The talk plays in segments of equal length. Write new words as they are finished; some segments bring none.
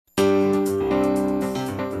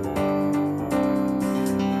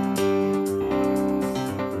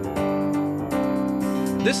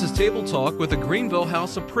This is Table Talk with the Greenville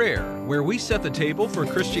House of Prayer, where we set the table for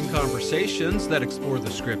Christian conversations that explore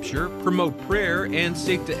the Scripture, promote prayer, and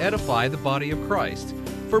seek to edify the body of Christ.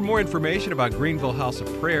 For more information about Greenville House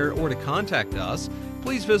of Prayer or to contact us,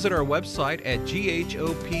 please visit our website at ghopsc.org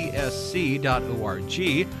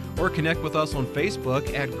or connect with us on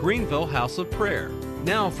Facebook at Greenville House of Prayer.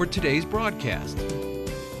 Now for today's broadcast.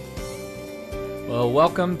 Well,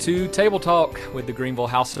 welcome to Table Talk with the Greenville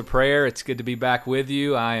House of Prayer. It's good to be back with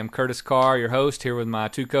you. I am Curtis Carr, your host, here with my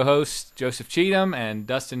two co-hosts, Joseph Cheatham and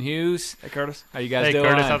Dustin Hughes. Hey, Curtis. How you guys doing?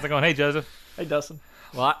 Hey, Curtis. How's it going? Hey, Joseph. Hey, Dustin.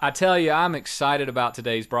 Well, I tell you, I'm excited about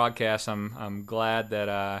today's broadcast. I'm glad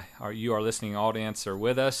that you, our listening audience, are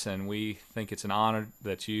with us, and we think it's an honor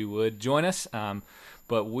that you would join us.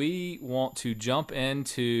 But we want to jump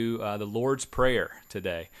into the Lord's Prayer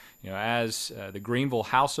today. You know, as the Greenville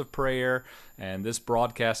House of Prayer and this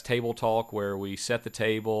broadcast Table Talk, where we set the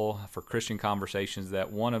table for Christian conversations,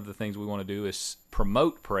 that one of the things we want to do is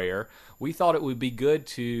promote prayer. We thought it would be good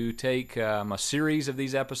to take a series of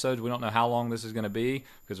these episodes. We don't know how long this is going to be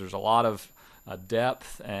because there's a lot of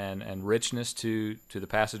depth and richness to the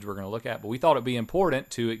passage we're going to look at. But we thought it'd be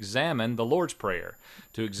important to examine the Lord's Prayer,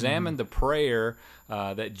 to examine the prayer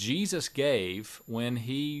that Jesus gave when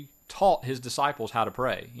he taught his disciples how to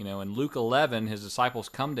pray. You know, in Luke 11, his disciples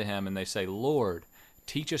come to him and they say, "Lord,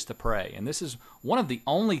 teach us to pray." And this is one of the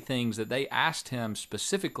only things that they asked him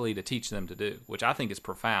specifically to teach them to do, which I think is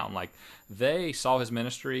profound. Like, they saw his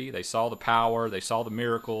ministry, they saw the power, they saw the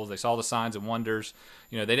miracles, they saw the signs and wonders.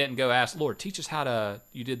 You know, they didn't go ask, "Lord, teach us how to,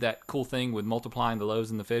 you did that cool thing with multiplying the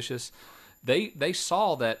loaves and the fishes." They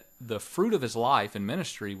saw that the fruit of his life and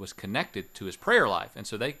ministry was connected to his prayer life. And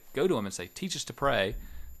so they go to him and say, "Teach us to pray."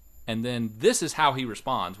 And then this is how he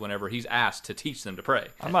responds whenever he's asked to teach them to pray.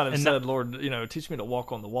 I might have said, "Lord, teach me to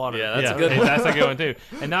walk on the water." Yeah, that's a good one. That's a good one, too.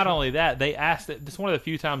 And not only that, they asked it. It's one of the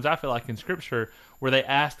few times I feel like in Scripture where they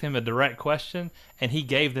asked him a direct question and he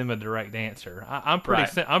gave them a direct answer. I'm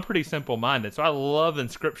pretty simple-minded. So I love in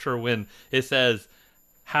Scripture when it says,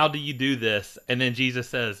 "How do you do this?" And then Jesus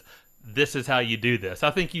says, "This is how you do this." I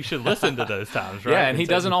think you should listen to those times, right? Yeah, and he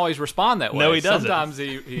doesn't always respond that way. No, he doesn't. Sometimes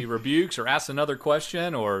he rebukes or asks another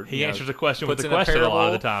question, or he answers a question with puts a in question a lot of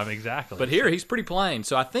parable. the time. Exactly. But here he's pretty plain.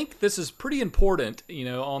 So I think this is pretty important,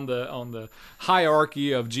 on the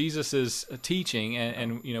hierarchy of Jesus's teaching.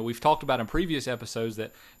 And we've talked about in previous episodes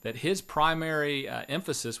that his primary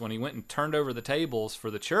emphasis when he went and turned over the tables for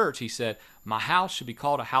the church, he said, "My house should be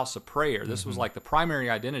called a house of prayer." This was like the primary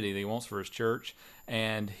identity that he wants for his church.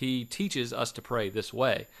 And he teaches us to pray this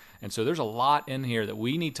way. And so there's a lot in here that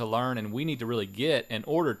we need to learn and we need to really get in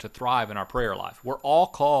order to thrive in our prayer life. We're all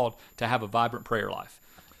called to have a vibrant prayer life.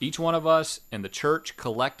 Each one of us in the church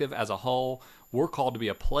collective as a whole, we're called to be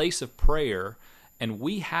a place of prayer, and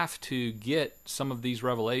we have to get some of these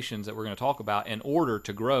revelations that we're going to talk about in order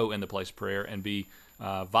to grow in the place of prayer and be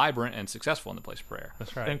vibrant and successful in the place of prayer.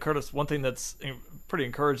 That's right. And Curtis, one thing that's pretty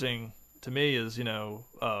encouraging to me is,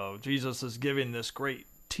 Jesus is giving this great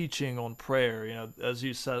teaching on prayer. As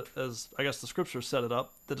you said, as I guess the Scripture set it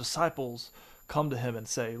up, the disciples come to him and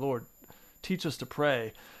say, "Lord, teach us to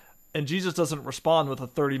pray." And Jesus doesn't respond with a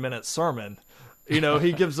 30-minute sermon.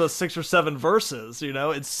 He gives us 6 or 7 verses.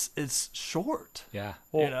 It's short. Yeah.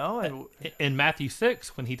 Well, and in Matthew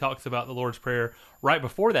 6, when he talks about the Lord's Prayer, right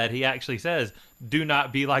before that, he actually says, "Do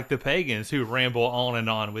not be like the pagans who ramble on and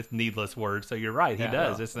on with needless words." So you're right, he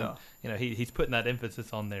does. He's putting that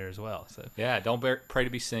emphasis on there as well. So yeah, don't pray to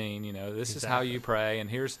be seen. This is how you pray. And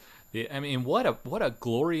here's what a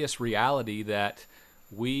glorious reality that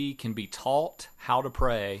we can be taught how to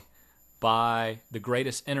pray by the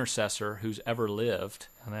greatest intercessor who's ever lived.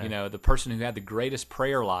 The person who had the greatest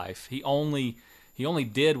prayer life. He only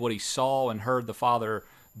did what he saw and heard the Father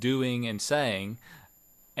doing and saying,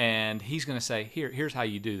 and he's going to say, here's how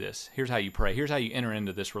you do this. Here's how you pray. Here's how you enter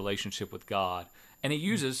into this relationship with God. And he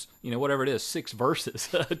uses, whatever it is, 6 verses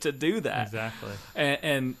to do that. Exactly.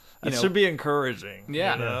 And it should be encouraging.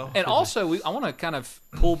 Yeah. And also, I want to kind of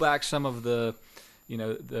pull back some of the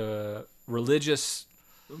religious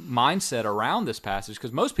mindset around this passage,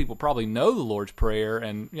 because most people probably know the Lord's Prayer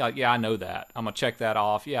and I know that. I'm going to check that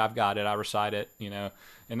off. Yeah, I've got it. I recite it,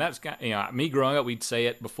 And that's, me growing up, we'd say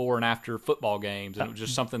it before and after football games, and it was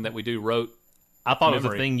just something that we wrote. I thought it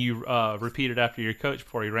was a thing you repeated after your coach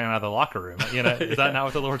before he ran out of the locker room. Is that not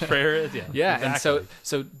what the Lord's Prayer is? Yeah. Exactly. And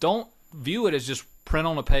so don't view it as just print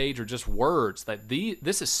on a page or just words. That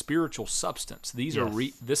this is spiritual substance.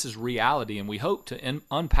 This is reality, and we hope to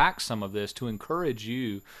unpack some of this to encourage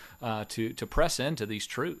you to press into these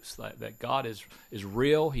truths that God is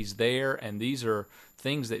real. He's there, and these are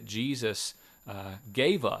things that Jesus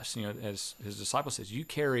gave us, as his disciple says, you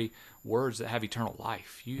carry words that have eternal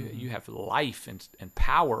life. You have life and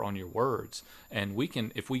power on your words. And we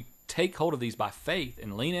can, if we take hold of these by faith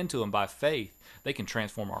and lean into them by faith, they can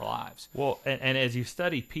transform our lives. Well, and as you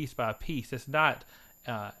study piece by piece, it's not,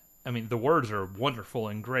 the words are wonderful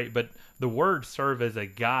and great, but the words serve as a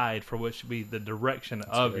guide for what should be the direction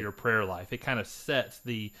of your prayer life. It kind of sets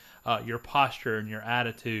your posture and your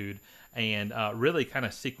attitude, and really kind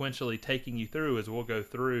of sequentially taking you through, as we'll go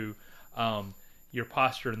through, your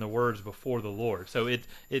posture and the words before the Lord. So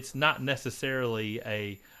it's not necessarily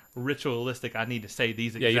a ritualistic, I need to say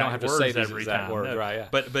these exact you don't have words to say these every exact time. words, No. right? Yeah.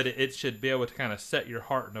 But it should be able to kind of set your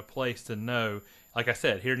heart in a place to know, like I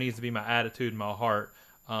said, here needs to be my attitude and my heart.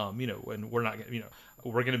 And we're not,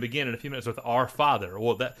 we're going to begin in a few minutes with our Father.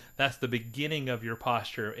 Well, that's the beginning of your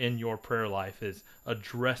posture in your prayer life, is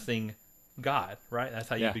addressing God, right? That's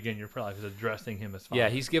how you begin your prayer life, is addressing Him as Father. Yeah,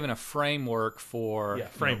 He's given a framework for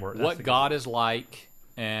what God is like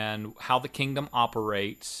and how the kingdom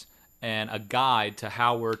operates, and a guide to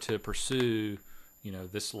how we're to pursue,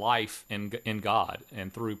 this life in God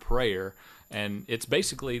and through prayer. And it's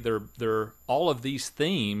basically they're all of these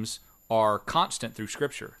themes are constant through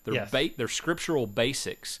Scripture. They're scriptural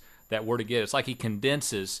basics that we're to get. It's like He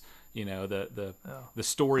condenses, the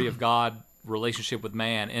story of God relationship with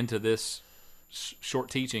man into this short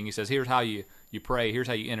teaching. He says, here's how you pray, here's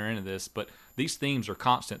how you enter into this. But these themes are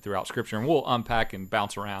constant throughout Scripture, and we'll unpack and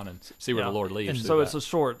bounce around and see where the Lord leads. And so it's a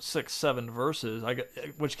short 6-7 verses,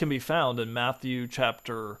 which can be found in Matthew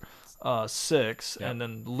chapter 6 and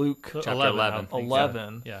then Luke chapter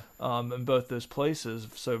 11 in both those places.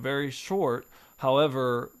 So very short,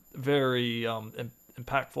 however very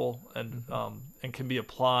impactful, and can be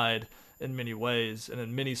applied in many ways and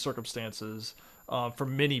in many circumstances for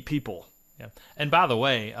many people. Yeah. And by the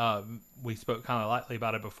way, we spoke kind of lightly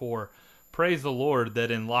about it before. Praise the Lord that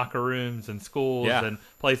in locker rooms and schools and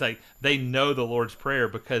places, they know the Lord's Prayer,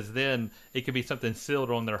 because then it can be something sealed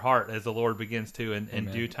on their heart as the Lord begins to in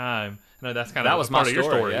due time. No, that's kind of was part my of your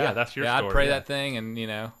story. Yeah, that's your story. I'd pray that thing, and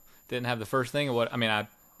didn't have the first thing of what I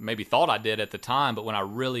maybe thought I did at the time, but when I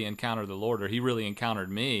really encountered the Lord, or He really encountered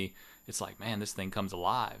me, it's like, man, this thing comes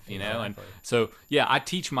alive, And so, I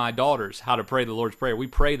teach my daughters how to pray the Lord's Prayer. We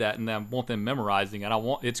pray that, and I want them memorizing it.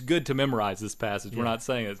 It's good to memorize this passage. We're not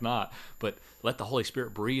saying it's not, but let the Holy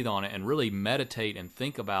Spirit breathe on it and really meditate and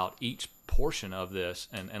think about each portion of this,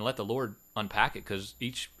 and let the Lord unpack it, because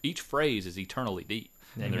each phrase is eternally deep.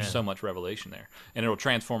 Amen. And there's so much revelation there, and it'll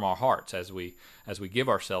transform our hearts as we give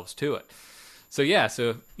ourselves to it. So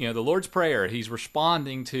the Lord's Prayer, He's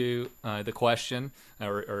responding to the question,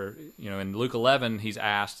 or in Luke 11 He's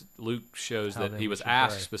asked. Luke shows that He was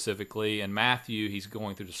asked specifically. In Matthew, He's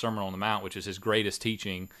going through the Sermon on the Mount, which is His greatest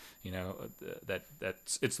teaching.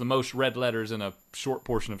 It's the most read letters in a short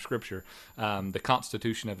portion of Scripture, the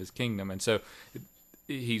constitution of His kingdom. And so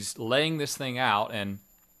He's laying this thing out, and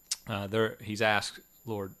He's asked,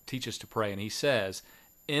 Lord, teach us to pray, and He says,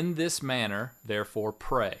 in this manner, therefore,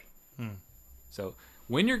 pray. So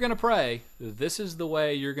when you're going to pray, this is the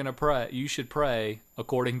way you're going to pray. You should pray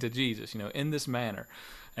according to Jesus, in this manner.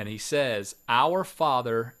 And He says, our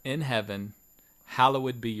Father in heaven,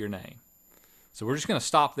 hallowed be your name. So we're just going to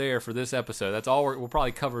stop there for this episode. That's all. We'll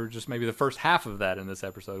probably cover just maybe the first half of that in this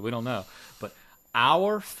episode. We don't know. But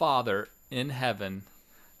our Father in heaven,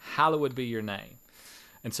 hallowed be your name.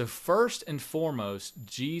 And so first and foremost,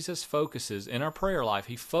 Jesus focuses, in our prayer life,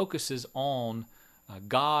 He focuses on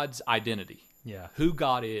God's identity. Who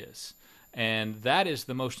God is. And that is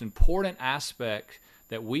the most important aspect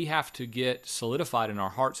that we have to get solidified in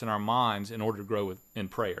our hearts and our minds in order to grow in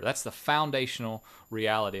prayer. That's the foundational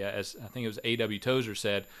reality. As I think it was A.W. Tozer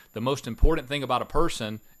said, the most important thing about a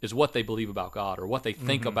person is what they believe about God, or what they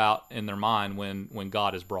think about in their mind when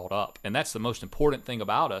God is brought up. And that's the most important thing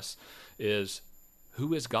about us, is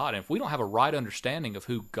who is God? And if we don't have a right understanding of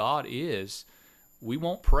who God is, we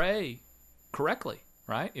won't pray correctly.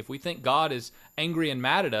 Right? If we think God is angry and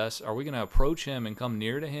mad at us, are we going to approach Him and come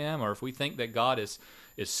near to Him? Or if we think that God is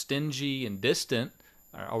stingy and distant,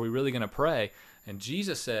 are we really going to pray? And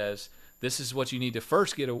Jesus says, this is what you need to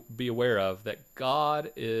first be aware of, that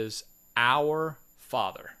God is our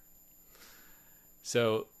Father.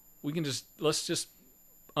 So let's just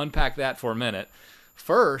unpack that for a minute.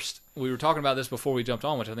 First, we were talking about this before we jumped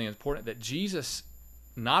on, which I think is important, that Jesus,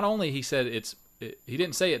 not only He said He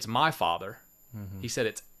didn't say it's my Father. He said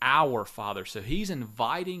it's our Father. So He's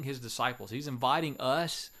inviting His disciples. He's inviting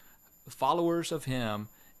us, followers of Him,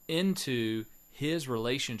 into His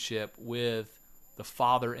relationship with the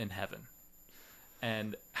Father in heaven.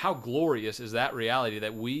 And how glorious is that reality,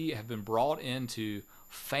 that we have been brought into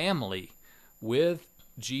family with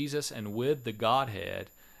Jesus and with the Godhead,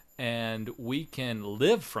 and we can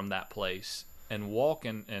live from that place and walk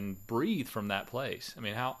and breathe from that place. I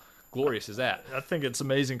mean, how glorious is that? I think it's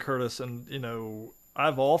amazing, Curtis. And,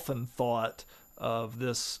 I've often thought of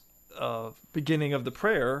this beginning of the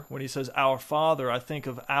prayer when he says, "Our Father." I think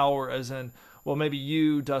of "our" as in, well, maybe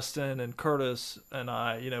you, Dustin, and Curtis, and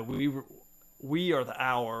I, we are the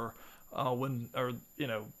 "our"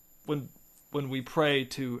 when we pray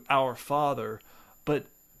to our Father. But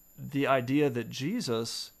the idea that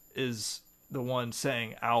Jesus is the one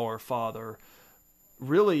saying "our Father"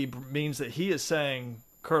 really means that he is saying,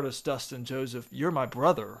 Curtis, Dustin, Joseph, you're my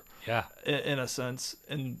brother. Yeah. In a sense,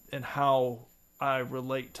 in how I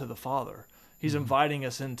relate to the Father. He's inviting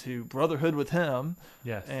us into brotherhood with him.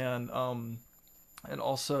 Yes. And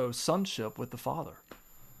also sonship with the Father.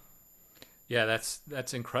 Yeah,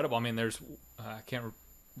 that's incredible. I mean, I can't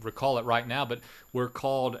recall it right now, but we're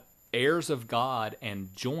called heirs of God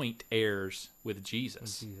and joint heirs with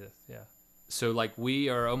Jesus. Jesus, yeah. So like we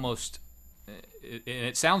are almost, and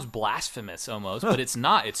it sounds blasphemous almost, but it's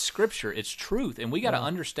not. It's Scripture. It's truth, and we got to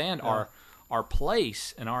understand our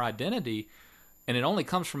place and our identity, and it only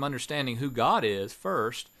comes from understanding who God is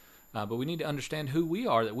first. But we need to understand who we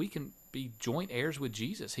are, that we can be joint heirs with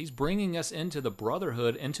Jesus. He's bringing us into the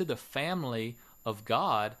brotherhood, into the family of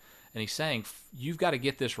God, and he's saying, you've got to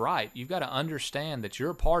get this right. You've got to understand that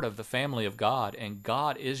you're a part of the family of God, and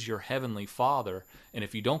God is your heavenly Father. And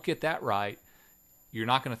if you don't get that right, you're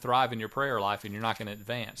not going to thrive in your prayer life, and you're not going to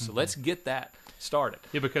advance. So let's get that started.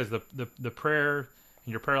 Yeah, because the prayer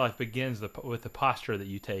and your prayer life begins with the posture that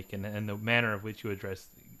you take and the manner of which you address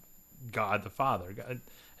God the Father.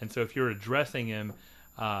 And so if you're addressing him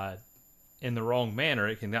in the wrong manner,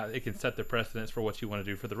 it can set the precedence for what you want to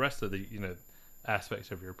do for the rest of the aspects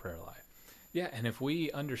of your prayer life. Yeah, and if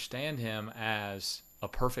we understand him as a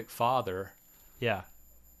perfect Father, yeah,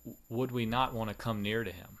 would we not want to come near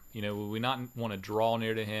to him? Would we not want to draw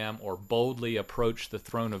near to him or boldly approach the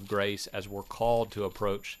throne of grace as we're called to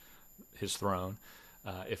approach his throne?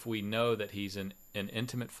 If we know that he's an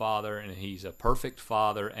intimate Father and he's a perfect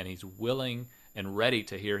Father and he's willing and ready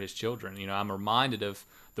to hear his children. I'm reminded of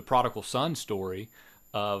the prodigal son story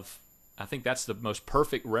I think that's the most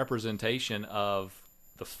perfect representation of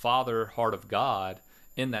the Father heart of God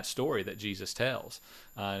in that story that Jesus tells.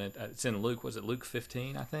 And it's in Luke, was it Luke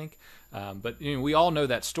 15, I think? But we all know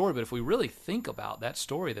that story, but if we really think about that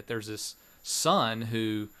story, that there's this son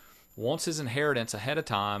who wants his inheritance ahead of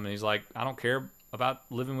time, and he's like, I don't care about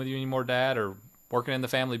living with you anymore, Dad, or working in the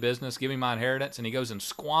family business, give me my inheritance, and he goes and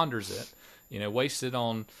squanders it, wastes it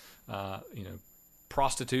on,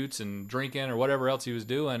 prostitutes and drinking or whatever else he was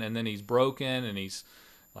doing, and then he's broken, and he's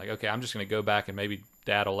like, okay, I'm just going to go back and maybe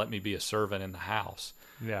Dad will let me be a servant in the house.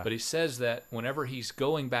 Yeah. But he says that whenever he's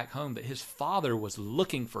going back home, that his father was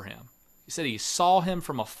looking for him. He said he saw him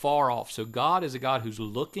from afar off. So God is a God who's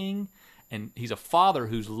looking, and he's a father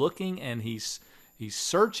who's looking, and he's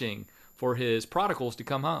searching for his prodigals to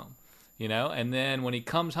come home, and then when he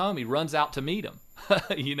comes home, he runs out to meet him,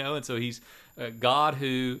 and so he's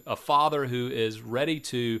a father who is ready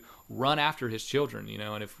to run after his children,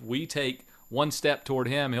 and if we take one step toward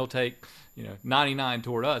him, he'll take 99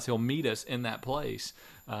 toward us. He'll meet us in that place.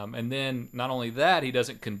 And then not only that, he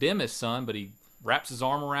doesn't condemn his son, but he wraps his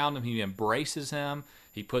arm around him. He embraces him.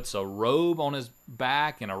 He puts a robe on his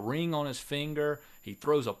back and a ring on his finger. He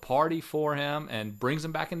throws a party for him and brings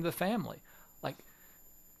him back into the family. Like,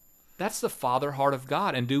 that's the Father heart of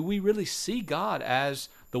God. And do we really see God as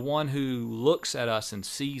the one who looks at us and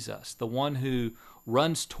sees us, the one who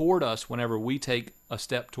runs toward us whenever we take a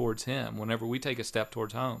step towards him, whenever we take a step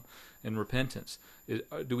towards home in repentance?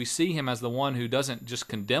 Do we see him as the one who doesn't just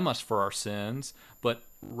condemn us for our sins, but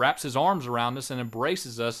wraps his arms around us and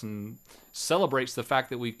embraces us and celebrates the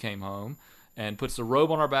fact that we came home and puts the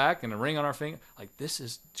robe on our back and a ring on our finger? Like, this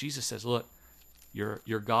is, Jesus says, look, your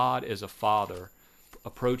God is a Father.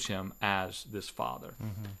 Approach him as this Father.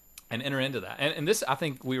 And enter into that. And this, I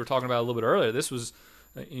think we were talking about a little bit earlier, this was,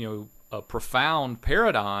 a profound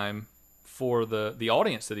paradigm for the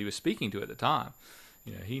audience that he was speaking to at the time.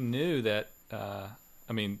 He knew that,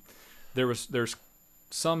 there's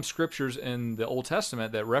some scriptures in the Old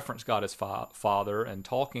Testament that reference God as Father and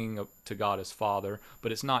talking to God as Father,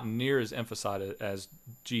 but it's not near as emphasized as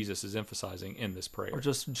Jesus is emphasizing in this prayer. Or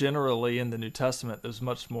just generally in the New Testament, there's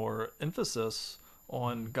much more emphasis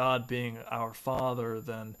on God being our Father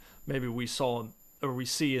than maybe we saw or we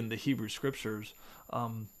see in the Hebrew Scriptures. Yeah,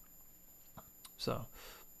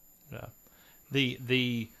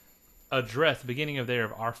 the address, beginning of there,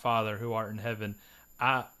 of our Father who art in heaven.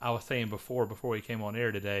 I was saying before we came on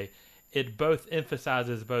air today, it both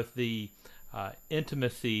emphasizes both the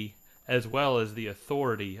intimacy as well as the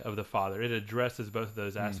authority of the Father. It addresses both of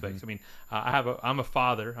those aspects. I mean, I'm a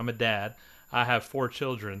father. I'm a dad. I have 4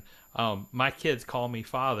 children. My kids call me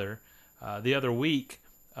father. The other week,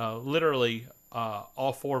 literally,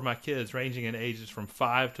 all 4 of my kids, ranging in ages from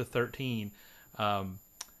 5 to 13,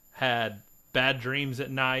 had bad dreams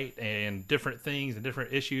at night and different things and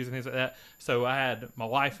different issues and things like that. So I had my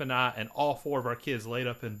wife and I and all 4 of our kids laid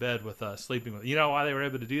up in bed with us, sleeping with. You know why they were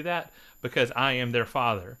able to do that? Because I am their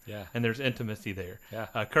father. Yeah. And there's intimacy there.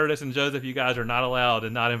 Yeah. Curtis and Joseph, you guys are not allowed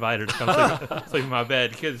and not invited to come sleep in my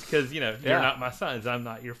bed because you're not my sons. I'm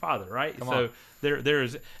not your father, right? Come so on.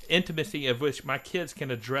 there's intimacy of which my kids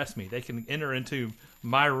can address me. They can enter into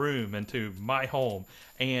my room, into my home,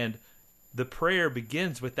 and the prayer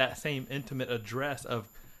begins with that same intimate address of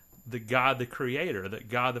the God, the Creator, that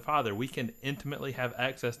God, the Father. We can intimately have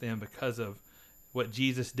access to Him because of what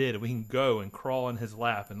Jesus did. We can go and crawl in His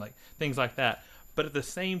lap and like things like that. But at the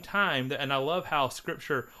same time, and I love how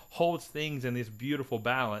Scripture holds things in this beautiful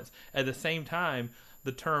balance. At the same time,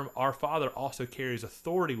 the term "our Father" also carries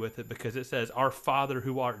authority with it because it says, "Our Father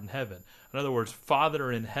who art in heaven." In other words,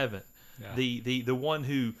 Father in heaven. Yeah. The one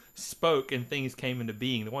who spoke and things came into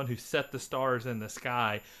being, the one who set the stars in the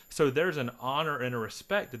sky. So there's an honor and a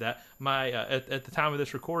respect to that. At the time of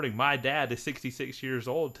this recording, my dad is 66 years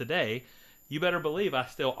old today. You better believe I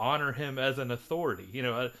still honor him as an authority.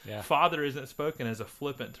 Father isn't spoken as a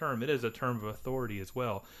flippant term. It is a term of authority as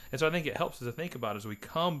well. And so I think it helps us to think about as we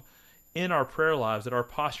come in our prayer lives that our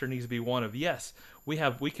posture needs to be one of, yes, we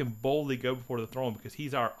can boldly go before the throne because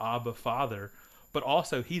He's our Abba Father, but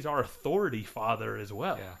also He's our authority Father as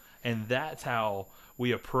well. Yeah. And that's how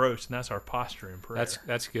we approach, and that's our posture in prayer.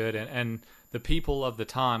 That's good. And the people of the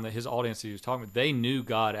time, that his audience that he was talking about, they knew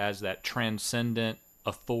God as that transcendent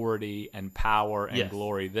authority and power and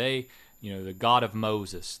glory. They, the God of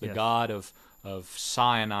Moses, the God of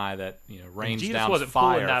Sinai that rains down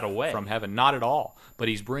fire from heaven. Not at all. But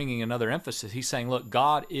He's bringing another emphasis. He's saying, look,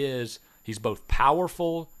 God He's both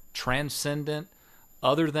powerful, transcendent,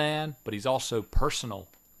 other than, but He's also personal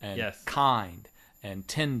and kind and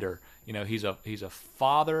tender. He's a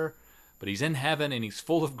Father, but He's in heaven and He's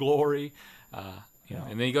full of glory. And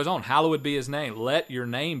then He goes on, hallowed be His name. Let your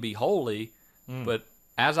name be holy, but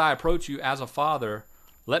as I approach you as a Father,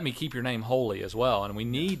 let me keep your name holy as well. And we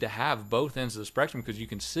need to have both ends of the spectrum because you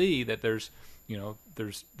can see that there's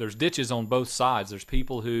ditches on both sides. There's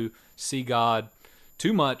people who see God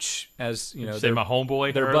too much as say my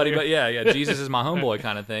homeboy, their buddy, but Jesus is my homeboy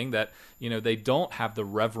kind of thing. That they don't have the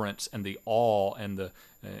reverence and the awe and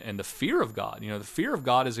the fear of God. The fear of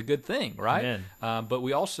God is a good thing, right? But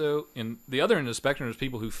we also, in the other end of the spectrum, there's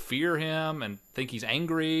people who fear Him and think He's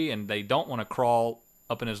angry, and they don't want to crawl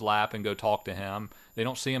up in His lap and go talk to Him. They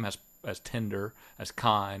don't see Him as tender, as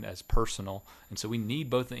kind, as personal, and so we need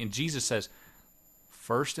both. And Jesus says,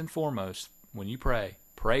 first and foremost, when you pray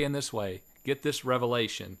in this way. Get this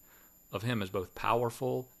revelation of Him as both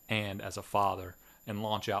powerful and as a Father, and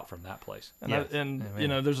launch out from that place. And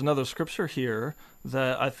there's another scripture here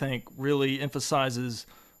that I think really emphasizes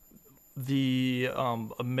the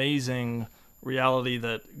amazing reality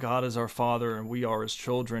that God is our Father and we are His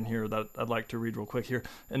children here, that I'd like to read real quick here.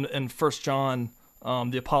 In 1 John,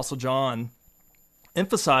 the Apostle John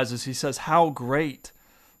emphasizes, he says, how great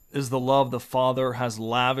is the love the Father has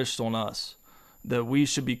lavished on us, that we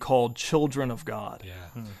should be called children of God.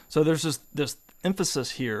 Yeah. So there's this emphasis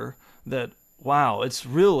here that, wow, it's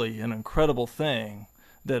really an incredible thing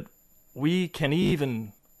that we can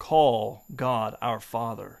even call God our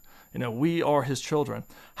Father. We are His children.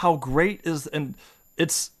 How great is, and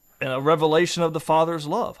it's a revelation of the Father's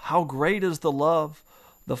love. How great is the love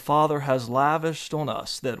the Father has lavished on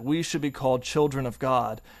us, that we should be called children of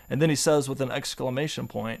God. And then he says with an exclamation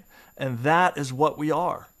point, and that is what we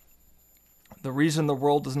are. The reason the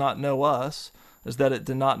world does not know us is that it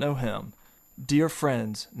did not know Him. Dear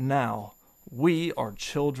friends, now we are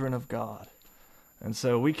children of God. And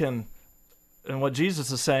so we can, and what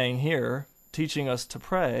Jesus is saying here, teaching us to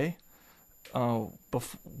pray,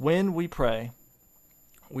 when we pray,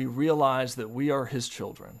 we realize that we are His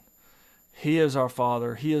children. He is our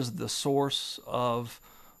Father. He is the source of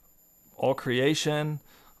all creation.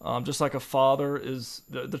 Just like a father is,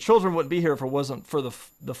 the children wouldn't be here if it wasn't for the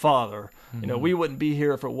Father. Mm-hmm. We wouldn't be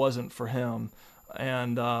here if it wasn't for Him.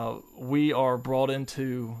 And we are brought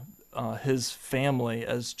into His family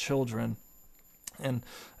as children. And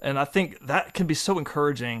I think that can be so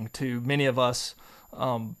encouraging to many of us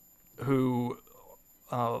who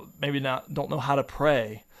maybe don't know how to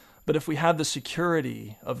pray. But if we have the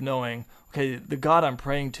security of knowing, okay, the God I'm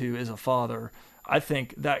praying to is a Father, I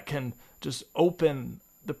think that can just open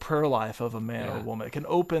the prayer life of a man or Yeah. a woman. It can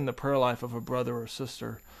open the prayer life of a brother or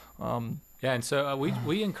sister. Yeah, and so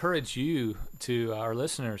we encourage you to our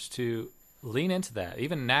listeners to lean into that.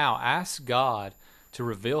 Even now, ask God to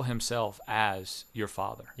reveal himself as your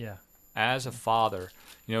father. Yeah. As a father.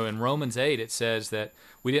 You know, in Romans 8 it says that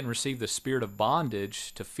we didn't receive the spirit of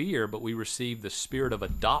bondage to fear, but we received the spirit of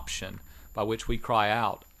adoption by which we cry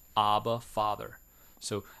out, Abba, Father.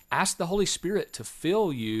 So ask the Holy Spirit to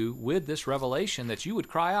fill you with this revelation that you would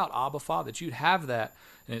cry out, Abba, Father, that you'd have that.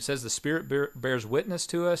 And it says the Spirit bears witness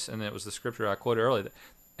to us, and it was the scripture I quoted earlier,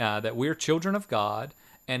 that we're children of God,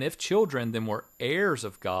 and if children, then we're heirs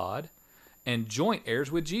of God and joint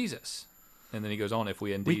heirs with Jesus. And then he goes on, if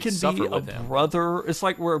we indeed We can suffer be a with him. brother. It's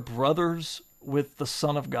like we're brothers with the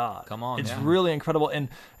Son of God. Come on, it's yeah. really incredible,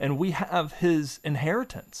 and we have His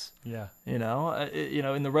inheritance. Yeah.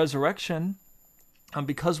 In the resurrection,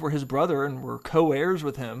 because we're His brother and we're co-heirs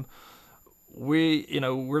with Him,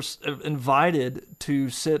 we're invited to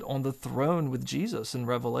sit on the throne with Jesus in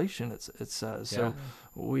Revelation. It says so.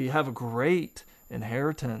 We have a great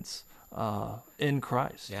inheritance in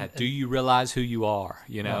Christ. Yeah. Do you realize who you are?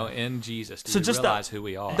 In Jesus. Do you realize who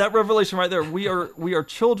we are? That revelation right there. We are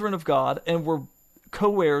children of God, and we're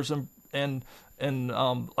co-heirs and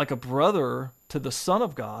like a brother to the Son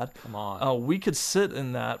of God. Come on. We could sit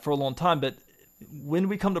in that for a long time, but when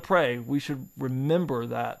we come to pray, we should remember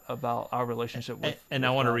that about our relationship with. And with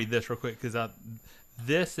I want to God. read this real quick because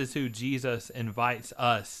this is who Jesus invites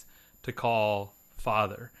us to call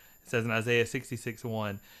Father. It says in Isaiah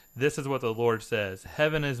 66:1, "This is what the Lord says: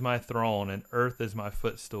 Heaven is my throne, and earth is my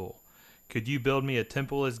footstool. Could you build me a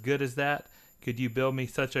temple as good as that? Could you build me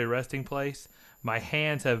such a resting place? My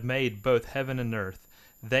hands have made both heaven and earth.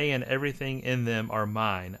 They and everything in them are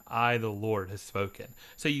mine. I, the Lord, has spoken."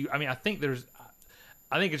 So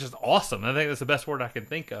I think it's just awesome. I think that's the best word I can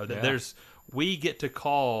think of. That we get to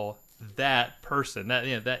call that person,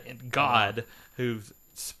 that God who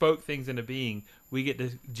spoke things into being.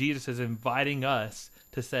 Jesus is inviting us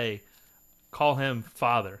to say, call him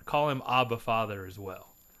Father, call him Abba, Father as well.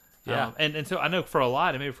 Yeah. And so I know for a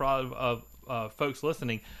lot, and maybe for a lot of folks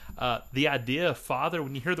listening, the idea of Father,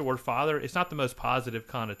 when you hear the word Father, it's not the most positive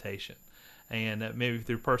connotation. And maybe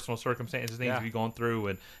through personal circumstances, things you've gone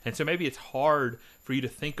through, and so maybe it's hard for you to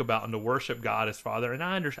think about and to worship God as Father. And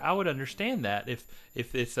I would understand that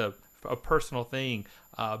if it's a personal thing,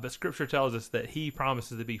 but Scripture tells us that He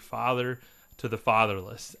promises to be Father to the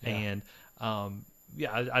fatherless, and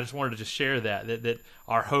I just wanted to just share that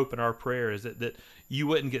our hope and our prayer is that you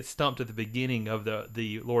wouldn't get stumped at the beginning of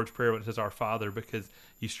the Lord's Prayer when it says Our Father, because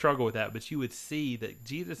you struggle with that, but you would see that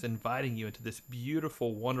Jesus inviting you into this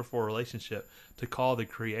beautiful, wonderful relationship to call the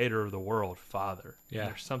Creator of the world Father. Yeah. And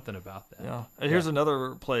there's something about that. Yeah. And here's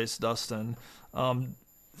another place, Dustin.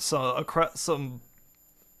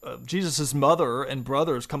 Jesus' mother and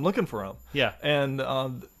brothers come looking for him. Yeah. And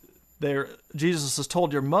Jesus is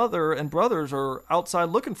told, your mother and brothers are outside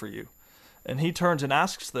looking for you. And he turns and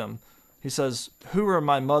asks them, he says, who are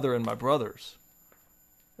my mother and my brothers?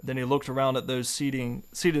 Then he looked around at those seated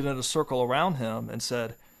in a circle around him and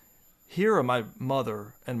said, here are my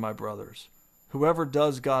mother and my brothers. Whoever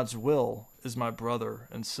does God's will is my brother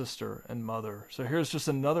and sister and mother. So here's just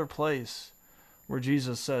another place where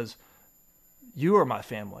Jesus says, you are my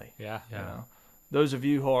family. Yeah. You know? Those of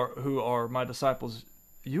you who are my disciples,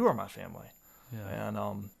 you are my family. Yeah. And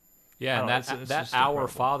and it's that just our incredible.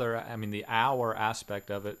 Father, I mean, the our aspect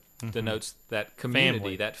of it denotes that community,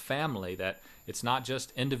 Family. that family, that it's not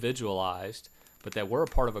just individualized, but that we're a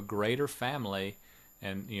part of a greater family,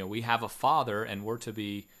 and we have a Father, and we're to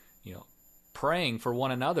be praying for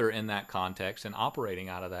one another in that context and operating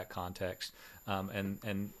out of that context.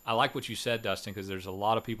 And I like what you said, Dustin, because there's a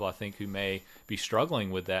lot of people I think who may be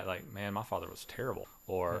struggling with that, like, man, my father was terrible,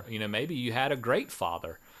 or maybe you had a great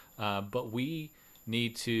father, but we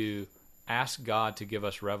need to ask God to give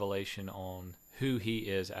us revelation on who He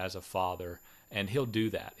is as a father, and He'll do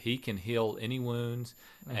that. He can heal any wounds,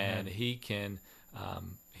 and He can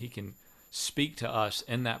speak to us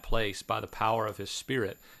in that place by the power of His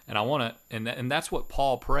Spirit. And I want to, and that's what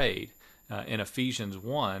Paul prayed in Ephesians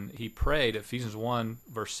 1. He prayed, Ephesians 1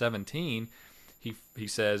 verse 17. He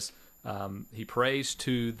says, he prays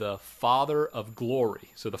to the Father of glory.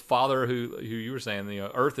 So the Father who you were saying,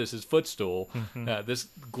 earth is His footstool. This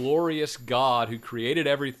glorious God who created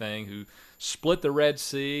everything, who split the Red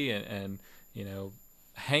Sea and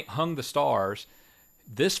hung the stars.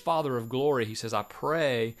 This Father of glory, he says, I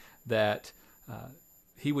pray that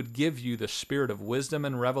He would give you the spirit of wisdom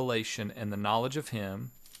and revelation and the knowledge of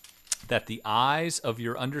Him, that the eyes of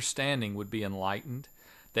your understanding would be enlightened,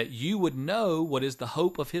 that you would know what is the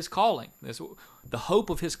hope of his calling. The hope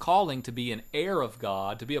of his calling to be an heir of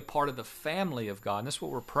God, to be a part of the family of God. And that's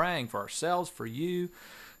what we're praying for ourselves, for you.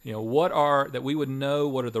 That we would know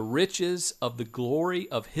what are the riches of the glory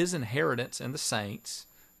of his inheritance in the saints,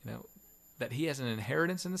 that he has an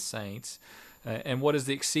inheritance in the saints, and what is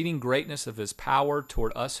the exceeding greatness of his power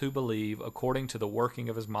toward us who believe, according to the working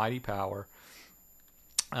of his mighty power,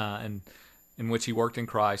 and in which he worked in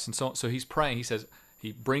Christ. And so he's praying. He says,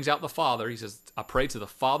 he brings out the Father. He says, I pray to the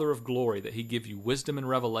Father of glory that he give you wisdom and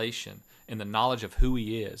revelation in the knowledge of who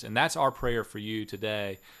he is. And that's our prayer for you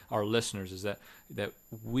today, our listeners, is that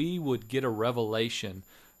we would get a revelation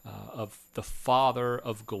of the Father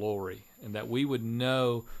of glory, and that we would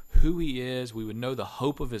know who he is, we would know the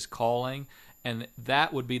hope of his calling, and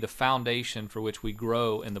that would be the foundation for which we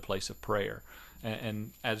grow in the place of prayer.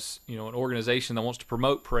 And as an organization that wants to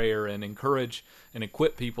promote prayer and encourage and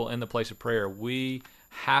equip people in the place of prayer, we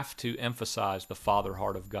have to emphasize the Father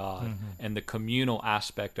heart of God and the communal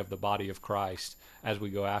aspect of the body of Christ as we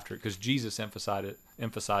go after it, because Jesus emphasized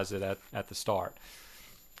it at the start.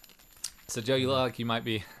 So Joe, you look like you might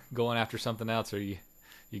be going after something else. Are you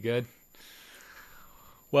good?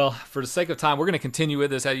 Well, for the sake of time, we're going to continue with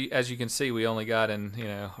this. As you can see, we only got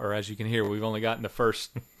or as you can hear, we've only gotten the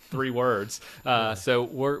first 3 words. So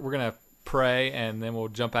we're going to pray, and then we'll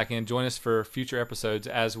jump back in. Join us for future episodes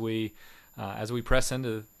as we press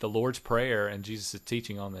into the Lord's Prayer and Jesus'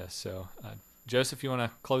 teaching on this. So, Joseph, you want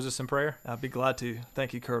to close us in prayer? I'd be glad to.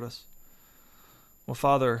 Thank you, Curtis. Well,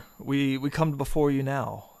 Father, we come before you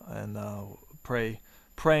now and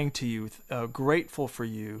praying to you, grateful for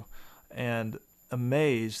you, and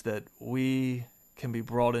amazed that we can be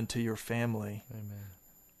brought into your family. Amen.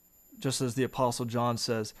 Just as the Apostle John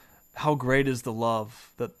says, how great is the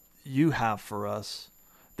love that you have for us,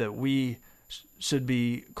 that we should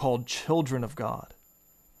be called children of God.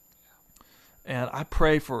 And I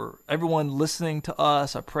pray for everyone listening to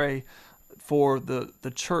us. I pray for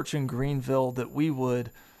the church in Greenville, that we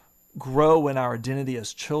would grow in our identity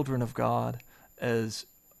as children of God, as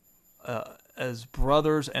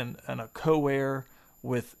brothers and a co-heir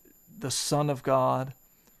with the Son of God,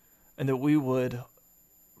 and that we would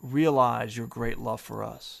realize your great love for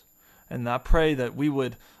us. And I pray that we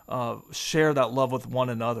would share that love with one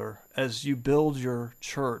another as you build your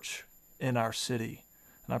church in our city.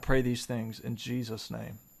 And I pray these things in Jesus'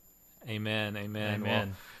 name. Amen. Amen. Well,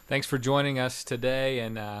 thanks for joining us today,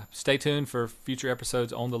 and stay tuned for future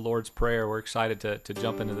episodes on the Lord's Prayer. We're excited to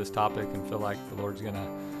jump into this topic and feel like the Lord's going to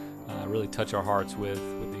really touch our hearts with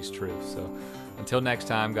these truths. So until next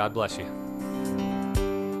time, God bless you.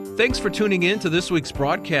 Thanks for tuning in to this week's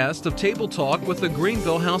broadcast of Table Talk with the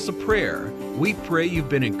Greenville House of Prayer. We pray you've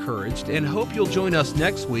been encouraged and hope you'll join us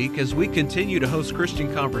next week as we continue to host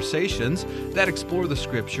Christian conversations that explore the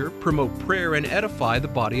Scripture, promote prayer, and edify the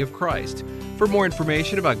body of Christ. For more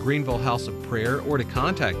information about Greenville House of Prayer or to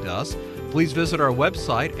contact us, please visit our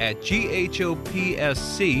website at ghopsc.org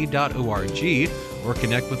or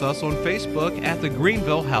connect with us on Facebook at the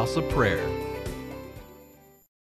Greenville House of Prayer.